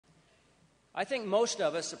I think most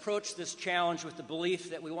of us approach this challenge with the belief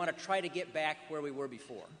that we want to try to get back where we were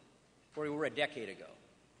before, where we were a decade ago.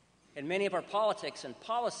 And many of our politics and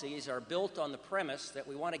policies are built on the premise that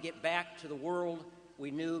we want to get back to the world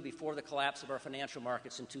we knew before the collapse of our financial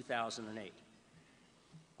markets in 2008.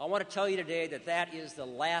 I want to tell you today that that is the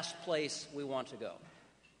last place we want to go,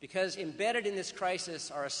 because embedded in this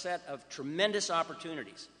crisis are a set of tremendous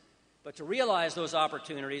opportunities. But to realize those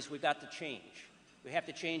opportunities, we've got to change. We have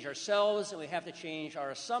to change ourselves, and we have to change our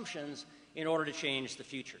assumptions in order to change the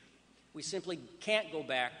future. We simply can't go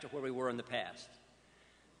back to where we were in the past,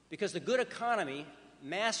 because the good economy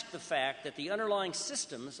masks the fact that the underlying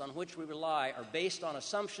systems on which we rely are based on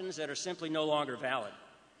assumptions that are simply no longer valid.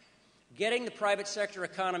 Getting the private sector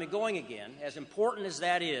economy going again, as important as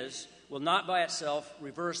that is, will not by itself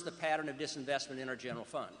reverse the pattern of disinvestment in our general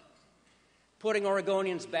fund. Putting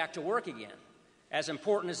Oregonians back to work again, as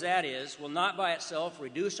important as that is, will not by itself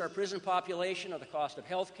reduce our prison population or the cost of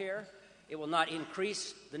health care. It will not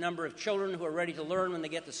increase the number of children who are ready to learn when they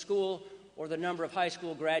get to school, or the number of high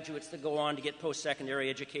school graduates that go on to get post-secondary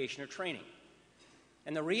education or training.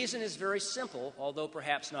 And the reason is very simple, although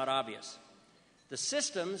perhaps not obvious. The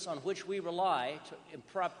systems on which we rely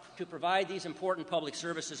to provide these important public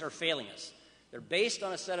services are failing us. They're based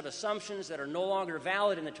on a set of assumptions that are no longer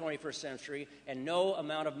valid in the 21st century, and no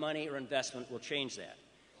amount of money or investment will change that.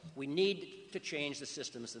 We need to change the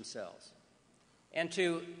systems themselves. And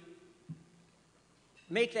to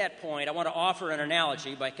make that point, I want to offer an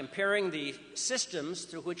analogy by comparing the systems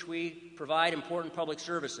through which we provide important public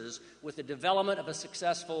services with the development of a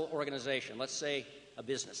successful organization, let's say a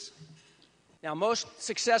business. Now, most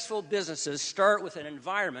successful businesses start with an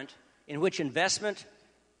environment in which investment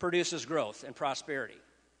produces growth and prosperity.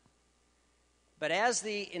 But as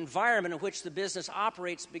the environment in which the business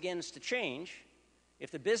operates begins to change,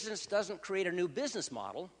 if the business doesn't create a new business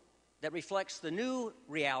model that reflects the new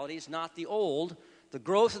realities, not the old, the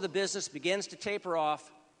growth of the business begins to taper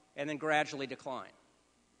off and then gradually decline.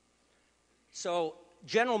 So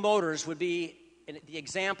General Motors would be the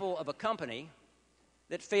example of a company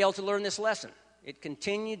that failed to learn this lesson. It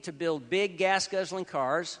continued to build big gas-guzzling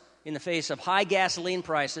cars in the face of high gasoline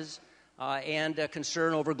prices and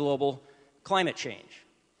concern over global climate change.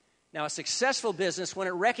 Now, a successful business, when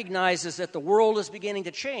it recognizes that the world is beginning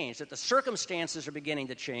to change, that the circumstances are beginning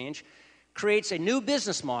to change, creates a new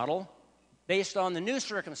business model based on the new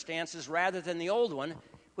circumstances rather than the old one,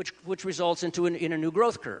 which results in a new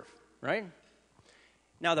growth curve, right?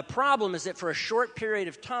 Now, the problem is that for a short period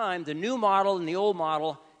of time, the new model and the old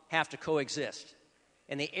model have to coexist.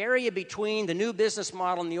 And the area between the new business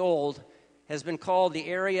model and the old has been called the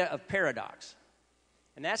area of paradox.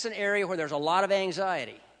 And that's an area where there's a lot of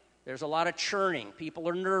anxiety. There's a lot of churning. People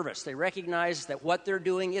are nervous. They recognize that what they're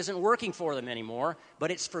doing isn't working for them anymore,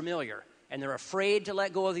 but it's familiar. And they're afraid to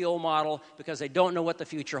let go of the old model because they don't know what the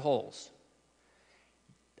future holds.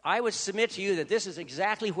 I would submit to you that this is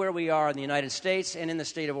exactly where we are in the United States and in the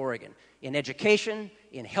state of Oregon. In education,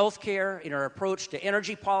 in healthcare, in our approach to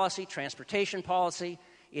energy policy, transportation policy,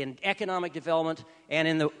 in economic development, and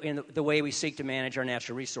in the way we seek to manage our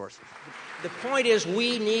natural resources. The point is,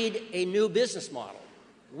 we need a new business model.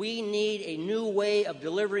 We need a new way of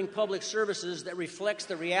delivering public services that reflects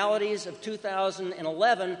the realities of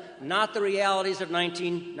 2011, not the realities of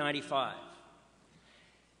 1995.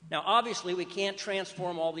 Now, obviously, we can't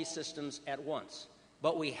transform all these systems at once,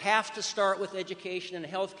 but we have to start with education and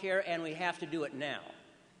healthcare, and we have to do it now.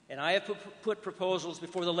 And I have put proposals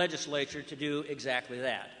before the legislature to do exactly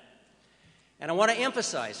that. And I want to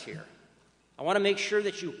emphasize here, I want to make sure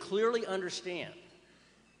that you clearly understand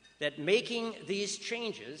that making these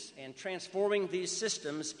changes and transforming these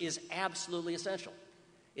systems is absolutely essential.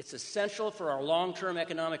 It's essential for our long-term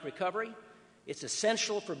economic recovery. It's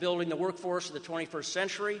essential for building the workforce of the 21st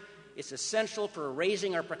century. It's essential for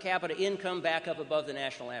raising our per capita income back up above the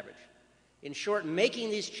national average. In short,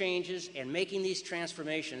 making these changes and making these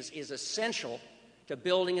transformations is essential to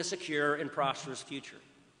building a secure and prosperous future.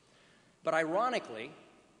 But ironically,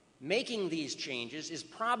 making these changes is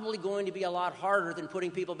probably going to be a lot harder than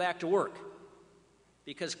putting people back to work,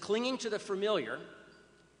 because clinging to the familiar,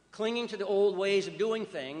 clinging to the old ways of doing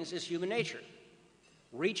things is human nature.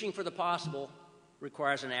 Reaching for the possible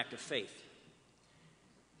requires an act of faith.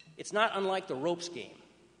 It's not unlike the ropes game.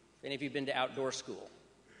 If any of you have been to outdoor school,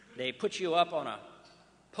 they put you up on a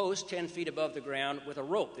post 10 feet above the ground with a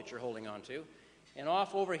rope that you're holding onto, and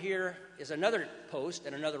off over here is another post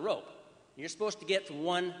and another rope. You're supposed to get from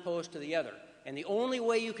one post to the other, and the only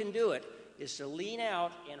way you can do it is to lean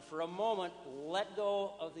out and for a moment let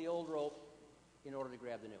go of the old rope in order to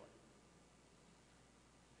grab the new one.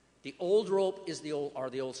 The old rope are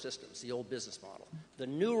the old systems, the old business model. The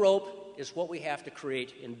new rope is what we have to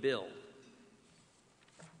create and build.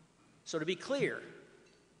 So to be clear,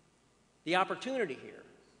 the opportunity here,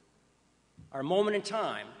 our moment in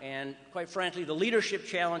time, and quite frankly, the leadership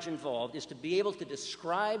challenge involved is to be able to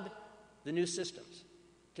describe the new systems,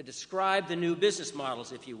 to describe the new business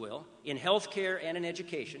models, if you will, in healthcare and in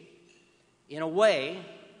education, in a way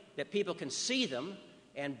that people can see them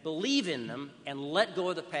and believe in them and let go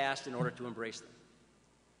of the past in order to embrace them.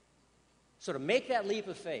 So to make that leap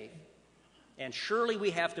of faith, and surely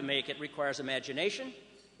we have to make it, requires imagination,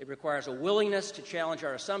 it requires a willingness to challenge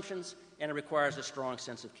our assumptions, and it requires a strong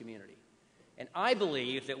sense of community. And I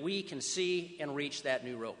believe that we can see and reach that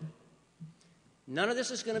new rope. None of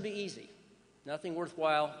this is going to be easy. Nothing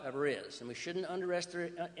worthwhile ever is. And we shouldn't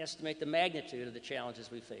underestimate the magnitude of the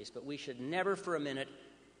challenges we face, but we should never for a minute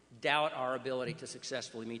doubt our ability to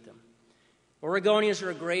successfully meet them. Oregonians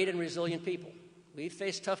are a great and resilient people. We've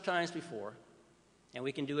faced tough times before, and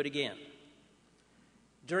we can do it again.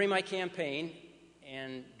 During my campaign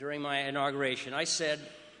and during my inauguration, I said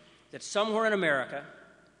that somewhere in America,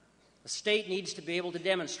 a state needs to be able to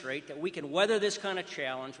demonstrate that we can weather this kind of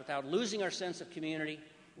challenge without losing our sense of community,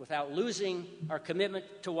 without losing our commitment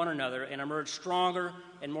to one another, and emerge stronger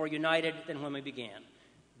and more united than when we began.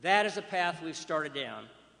 That is the path we've started down.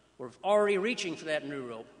 We're already reaching for that new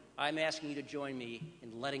rope. I'm asking you to join me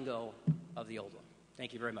in letting go of the old one.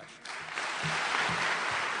 Thank you very much.